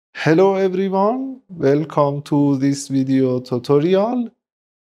Hello everyone, welcome to this video tutorial.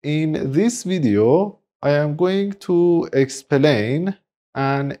 In this video, I am going to explain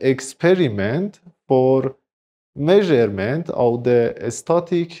an experiment for measurement of the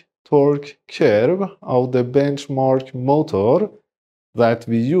static torque curve of the benchmark motor that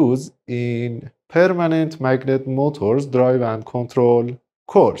we use in permanent magnet motors drive and control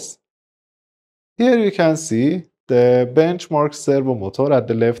course. Here you can see the benchmark servo motor at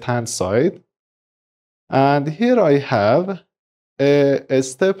the left-hand side. And here I have a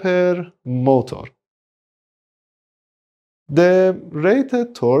stepper motor. The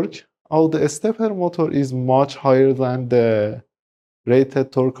rated torque of the stepper motor is much higher than the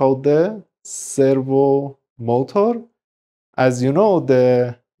rated torque of the servo motor. As you know,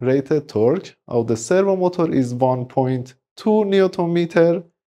 the rated torque of the servo motor is 1.2 Newton meter,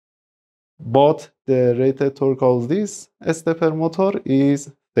 but the rated torque of this stepper motor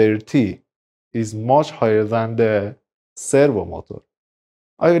is 30, is much higher than the servo motor.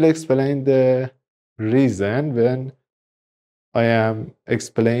 I will explain the reason when I am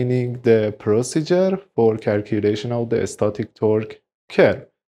explaining the procedure for calculation of the static torque curve.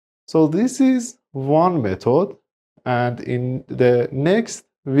 So this is one method, and in the next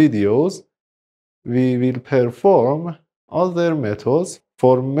videos, we will perform other methods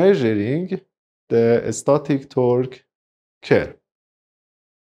for measuring the static torque curve.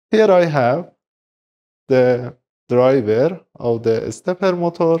 Here I have the driver of the stepper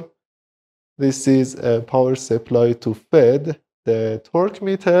motor. This is a power supply to feed the torque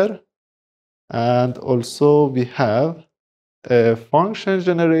meter, and also we have a function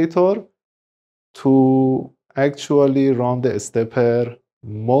generator to actually run the stepper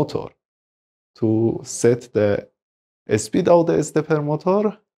motor, to set the speed of the stepper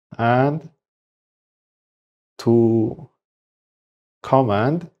motor and to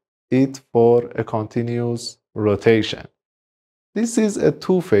command it for a continuous rotation. This is a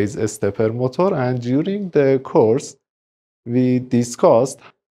two-phase stepper motor, and during the course, we discussed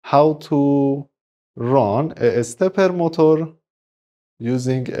how to run a stepper motor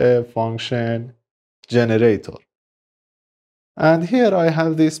using a function generator. And here I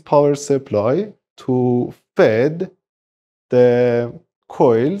have this power supply to feed the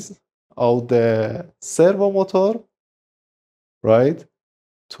coils of the servo motor, right?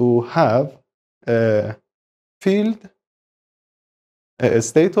 To have a field, a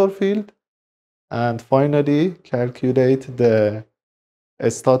stator field, and finally calculate the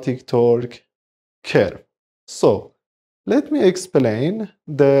static torque curve. So let me explain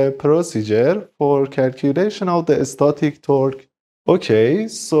the procedure for calculation of the static torque. Okay,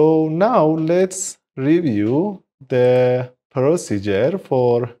 so now let's review the procedure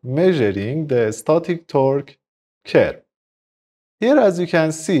for measuring the static torque curve. Here, as you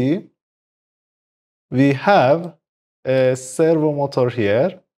can see, we have a servo motor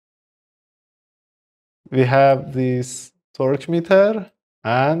here. We have this torque meter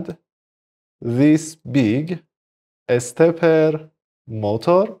and this big stepper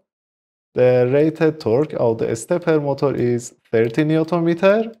motor. The rated torque of the stepper motor is 30 Newton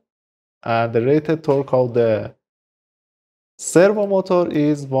meter, and the rated torque of the servo motor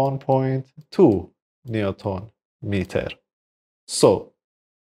is 1.2 Newton meter. So,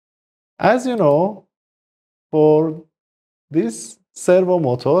 as you know, for this servo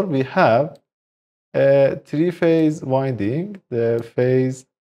motor, we have a three-phase winding, the phase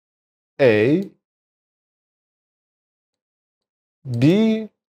A, B,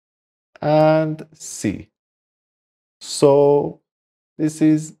 and C. So this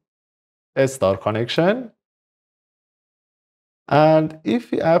is a star connection. And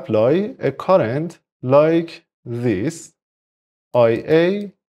if we apply a current like this,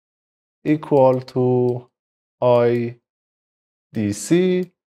 IA equal to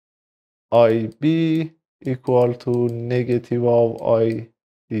IDC, IB equal to negative of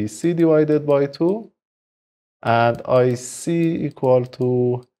IDC divided by 2, and IC equal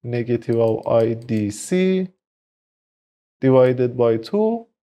to negative of IDC divided by 2,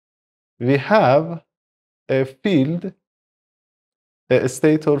 we have a field, a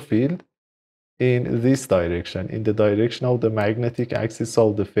stator field in this direction, in the direction of the magnetic axis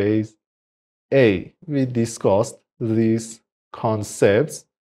of the phase A. We discussed these concepts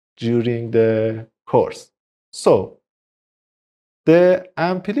during the course. So, the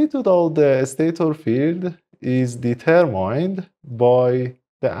amplitude of the stator field is determined by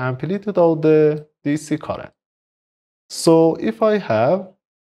the amplitude of the DC current. So if I have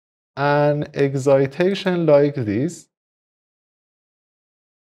an excitation like this,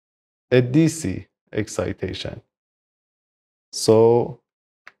 a DC excitation. So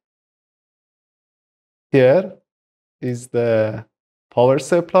Here is the power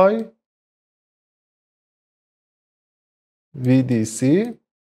supply, VDC.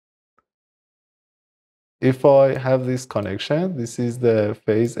 If I have this connection, this is the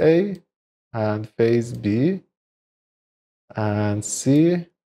phase A and phase B and C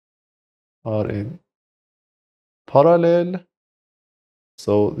are in parallel.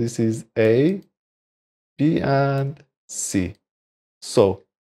 So this is A, B, and C. So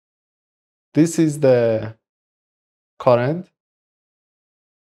this is the current,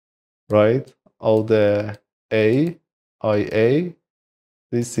 right? Of the A, IA.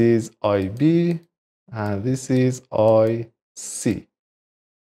 This is IB, and this is IC.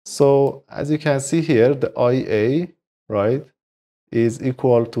 So as you can see here, the IA, right, is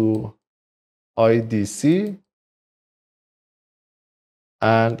equal to IDC,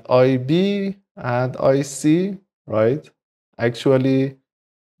 and IB and IC, right? Actually,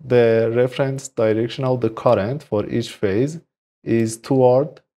 the reference direction of the current for each phase is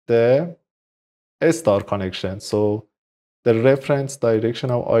toward the star connection. So the reference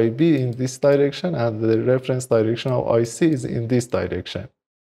direction of IB in this direction and the reference direction of IC is in this direction.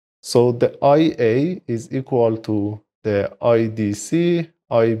 So the IA is equal to the IDC,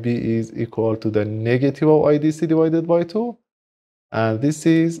 IB is equal to the negative of IDC divided by 2, and this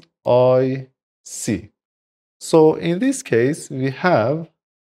is IC. So in this case, we have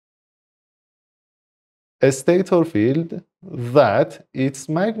a stator field that its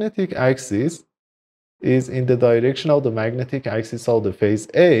magnetic axis is in the direction of the magnetic axis of the phase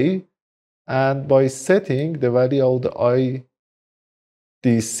A, and by setting the value of the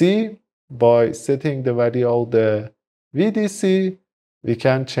IDC, by setting the value of the VDC, we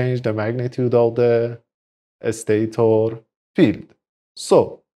can change the magnitude of the stator field.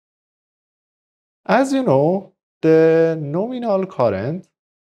 So, as you know, the nominal current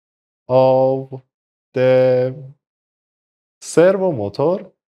of the servo motor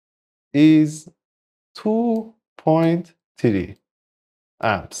is 2.3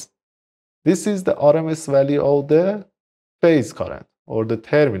 amps. This is the RMS value of the phase current or the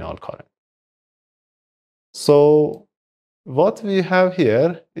terminal current. So what we have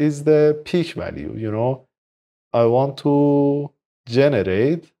here is the peak value. You know, I want to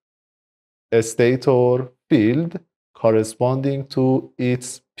generate a stator field corresponding to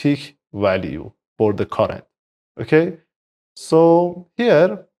its peak value for the current. Okay, so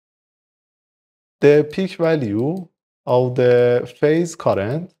here the peak value of the phase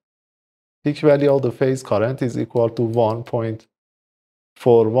current, peak value of the phase current is equal to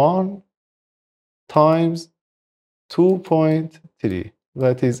 1.41 times 2.3.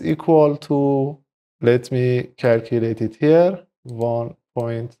 That is equal to, let me calculate it here,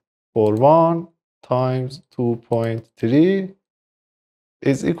 1.41 times 2.3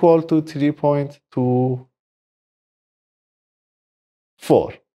 is equal to 3.24.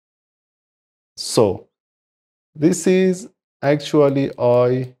 So this is actually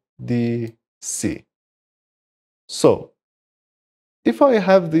IDC. So if I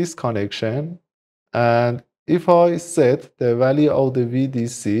have this connection and if I set the value of the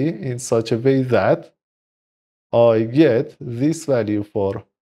VDC in such a way that I get this value for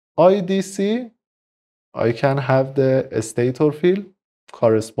IDC, I can have the stator field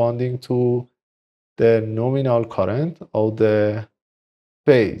corresponding to the nominal current of the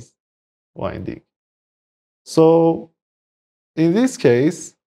phase winding. So in this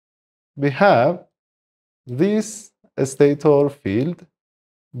case, we have this stator field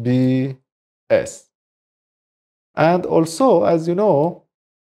BS. And also, as you know,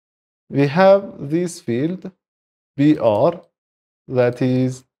 we have this field BR that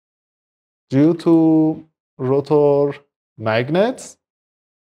is due to rotor magnets.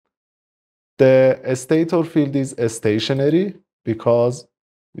 The stator field is stationary because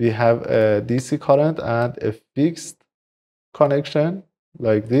we have a DC current and a fixed connection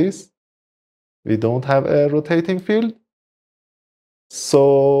like this. We don't have a rotating field.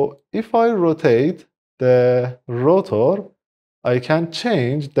 So if I rotate the rotor, I can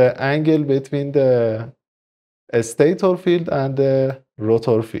change the angle between the stator field and the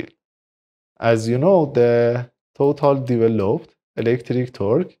rotor field. As you know, the total developed electric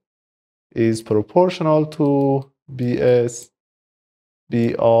torque is proportional to BS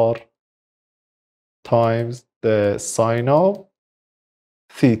BR times the sine of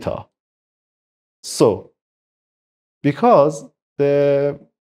theta. So, because the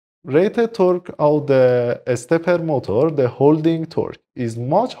rated torque of the stepper motor, the holding torque, is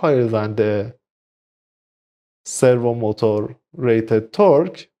much higher than the servo motor rated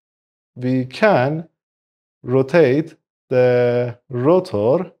torque, we can rotate the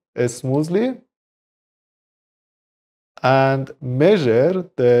rotor smoothly and measure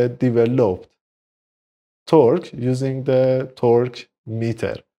the developed torque using the torque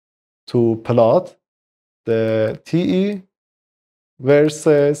meter to plot the TE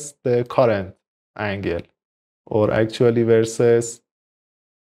versus the current angle, or actually versus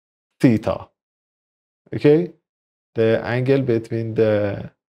theta. Okay, the angle between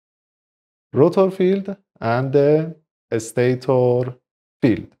the rotor field and the stator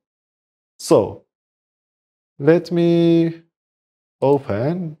field. So let me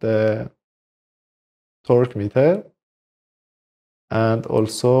open the torque meter, and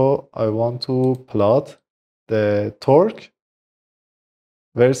also I want to plot the torque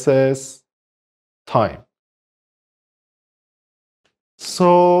versus time.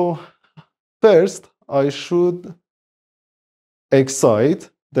 So first I should excite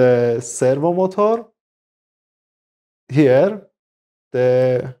the servo motor. Here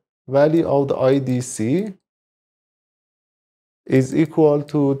the value of the IDC is equal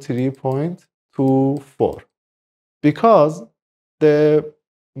to 3.24 because the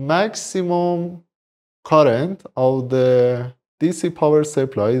maximum current of the DC power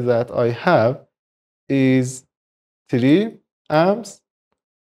supply that I have is 3 amps.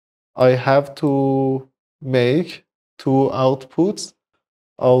 I have to make two outputs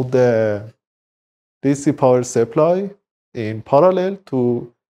of the DC power supply in parallel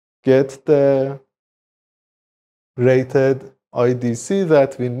to get the rated IDC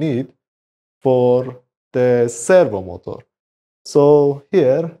that we need for the servo motor. So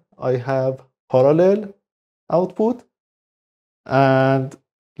here I have parallel output, and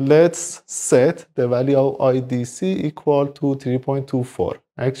let's set the value of IDC equal to 3.24.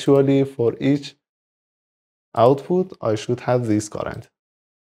 Actually, for each output, I should have this current.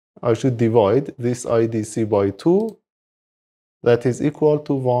 I should divide this IDC by 2, that is equal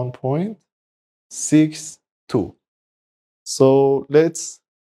to 1.62. So let's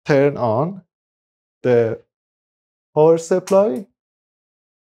turn on the power supply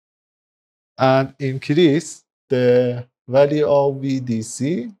and increase the value of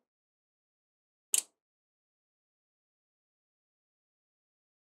VDC.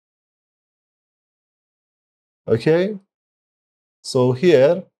 Okay, so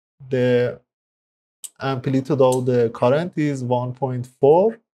here the amplitude of the current is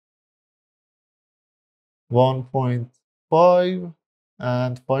 1.4, 1.5,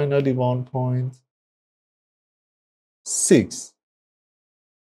 and finally 1.6.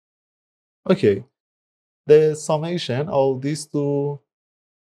 Okay, the summation of these two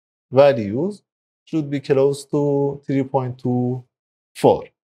values should be close to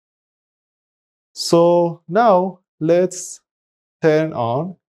 3.24. So now let's turn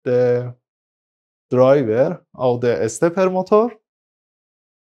on the driver of the stepper motor.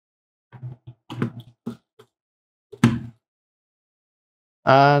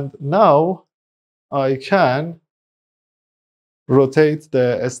 And now I can rotate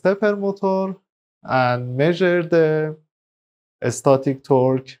the stepper motor and measure the static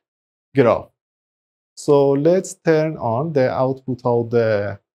torque graph. So let's turn on the output of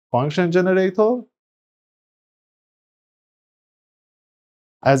the function generator.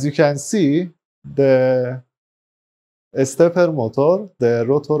 As you can see, the stepper motor, the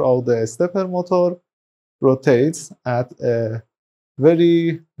rotor of the stepper motor rotates at a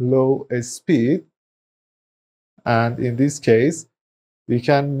very low speed. And in this case, we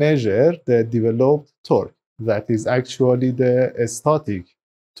can measure the developed torque. That is actually the static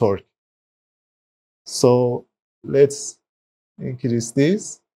torque. So let's increase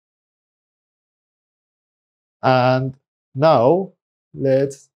this. And now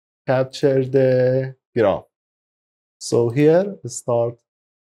let's capture the graph. So here, start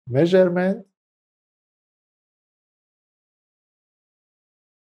measurement.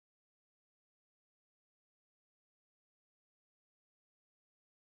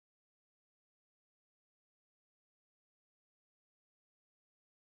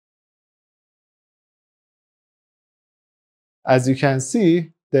 As you can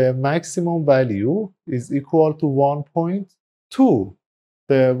see, the maximum value is equal to 1.2.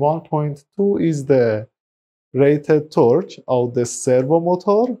 The 1.2 is the rated torque of the servo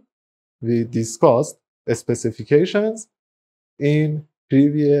motor. We discussed specifications in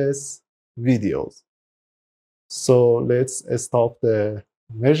previous videos. So let's stop the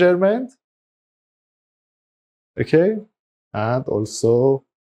measurement. Okay, and also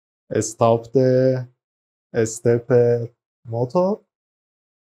stop the stepper motor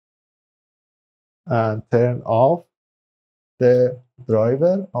and turn off the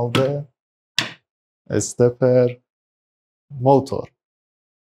driver of the stepper motor.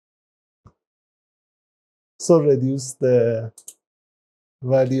 So reduce the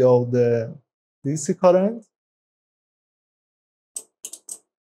value of the DC current.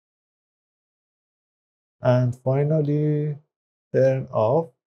 And finally, turn off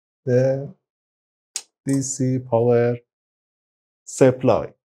the DC power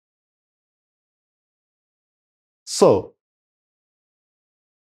supply. So,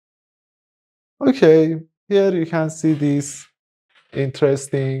 okay, here you can see this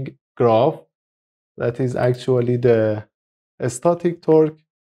interesting graph that is actually the static torque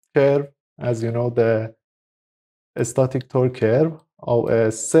curve. As you know, the static torque curve of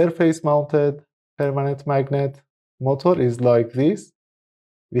a surface mounted permanent magnet motor is like this.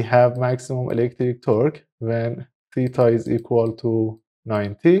 We have maximum electric torque when theta is equal to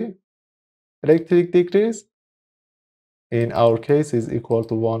 90 electric degrees. In our case is equal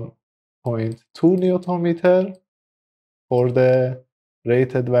to 1.2 Newton meter for the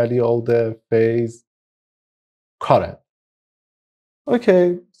rated value of the phase current.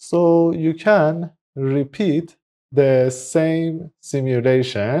 Okay, so you can repeat the same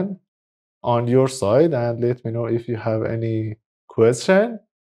simulation on your side and let me know if you have any question.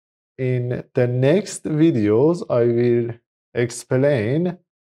 In the next videos, I will explain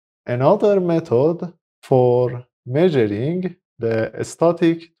another method for measuring the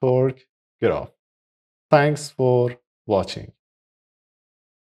static torque graph. Thanks for watching.